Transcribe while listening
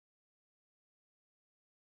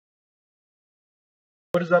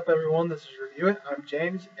What is up, everyone? This is ReviewIt. I'm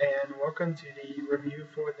James, and welcome to the review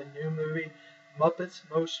for the new movie Muppets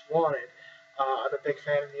Most Wanted. I'm a big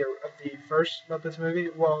fan of the first Muppets movie.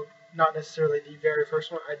 Well, not necessarily the very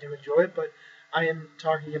first one. I do enjoy it, but I am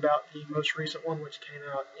talking about the most recent one, which came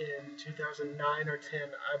out in 2009 or 10,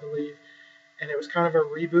 I believe. And it was kind of a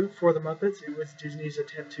reboot for the Muppets. It was Disney's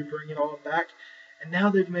attempt to bring it all back, and now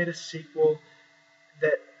they've made a sequel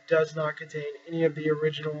that does not contain any of the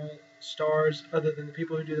original stars other than the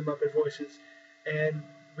people who do the Muppet voices, and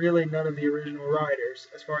really none of the original writers,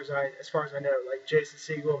 as far as I know. Like Jason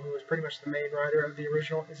Segel, who was pretty much the main writer of the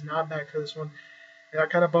original, is not back for this one, and that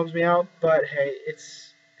kind of bums me out. But hey,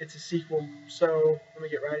 it's a sequel, so let me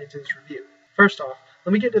get right into this review. First off,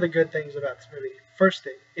 let me get to the good things about this movie. First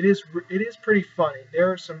thing, it is pretty funny.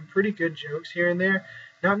 There are some pretty good jokes here and there,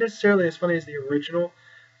 not necessarily as funny as the original,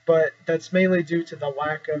 but that's mainly due to the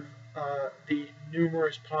lack of the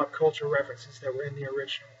numerous pop culture references that were in the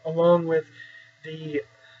original, along with the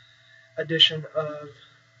addition of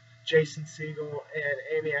Jason Segel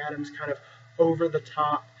and Amy Adams kind of over the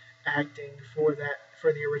top acting for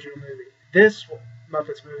the original movie. This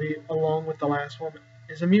Muppets movie, along with the last one,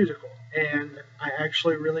 is a musical, and I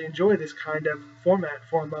actually really enjoy this kind of format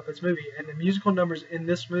for a Muppets movie. And the musical numbers in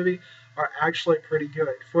this movie are actually pretty good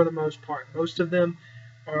for the most part. Most of them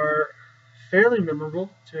are fairly memorable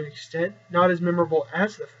to an extent, not as memorable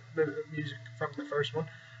as the music from the first one,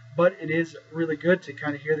 but it is really good to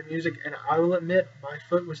kind of hear the music, and I will admit my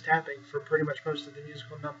foot was tapping for pretty much most of the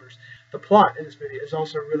musical numbers. The plot in this movie is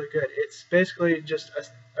also really good. It's basically just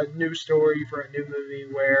a new story for a new movie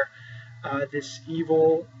where this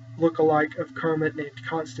evil look-alike of Kermit named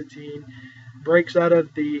Constantine breaks out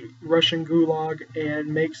of the Russian gulag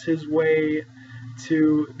and makes his way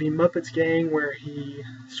to the Muppets gang, where he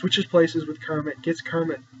switches places with Kermit, gets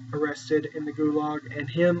Kermit arrested in the gulag, and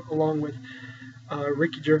him, along with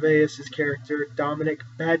Ricky Gervais's character, Dominic,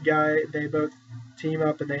 bad guy, they both team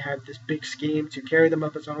up and they have this big scheme to carry the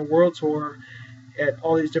Muppets on a world tour at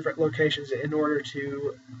all these different locations in order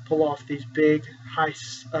to pull off these big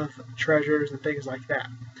heists of treasures and things like that.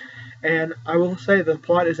 And I will say the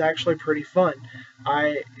plot is actually pretty fun.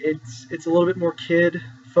 It's a little bit more kid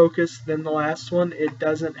focused than the last one. It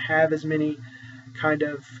doesn't have as many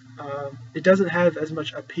it doesn't have as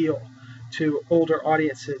much appeal to older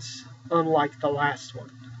audiences, unlike the last one.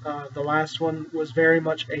 The last one was very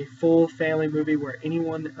much a full family movie where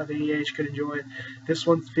anyone of any age could enjoy it. This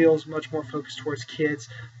one feels much more focused towards kids,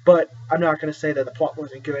 but I'm not going to say that the plot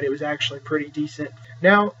wasn't good. It was actually pretty decent.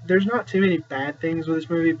 Now, there's not too many bad things with this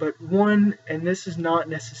movie, but one, and this is not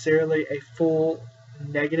necessarily a full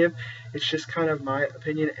negative, it's just kind of my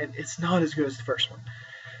opinion, and it's not as good as the first one.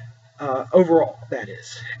 Overall, that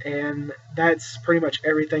is. And that's pretty much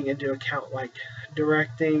everything into account, like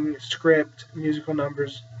directing, script, musical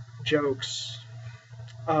numbers, jokes,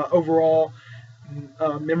 overall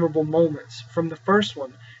memorable moments from the first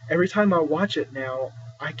one. Every time I watch it now,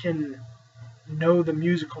 I can know the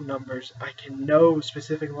musical numbers, I can know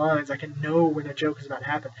specific lines, I can know when a joke is about to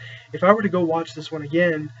happen. If I were to go watch this one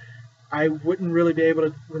again, I wouldn't really be able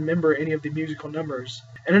to remember any of the musical numbers.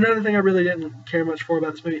 And another thing I really didn't care much for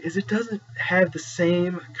about this movie is it doesn't have the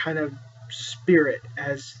same kind of spirit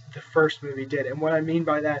as the first movie did. And what I mean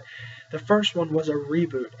by that, the first one was a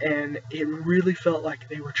reboot, and it really felt like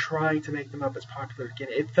they were trying to make the Muppets popular again.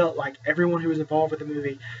 It felt like everyone who was involved with the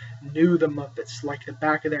movie knew the Muppets like the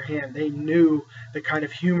back of their hand. They knew the kind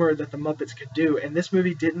of humor that the Muppets could do, and this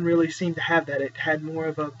movie didn't really seem to have that. It had more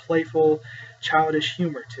of a playful, childish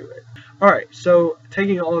humor to it. Alright, so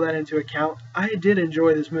taking all of that into account, I did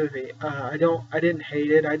enjoy this movie. I didn't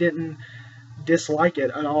hate it. I didn't dislike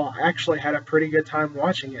it at all. I actually had a pretty good time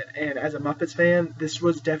watching it, and as a Muppets fan, this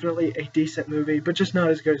was definitely a decent movie, but just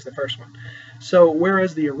not as good as the first one. So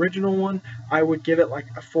whereas the original one, I would give it like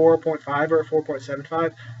a 4.5 or a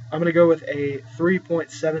 4.75, I'm going to go with a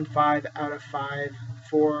 3.75 out of 5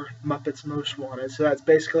 for Muppets Most Wanted. So that's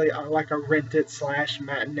basically like a rent-it /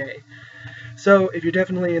 matinee. So if you're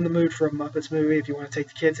definitely in the mood for a Muppets movie, if you want to take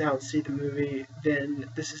the kids out and see the movie,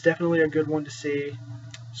 then this is definitely a good one to see.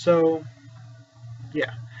 So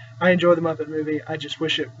yeah, I enjoy the Muppet movie. I just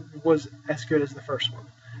wish it was as good as the first one.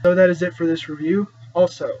 So that is it for this review.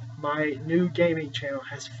 Also, my new gaming channel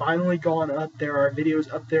has finally gone up. There are videos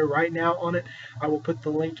up there right now on it. I will put the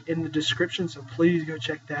link in the description, so please go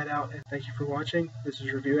check that out. And thank you for watching. This is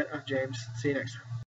ReviewIt. I'm James. See you next time.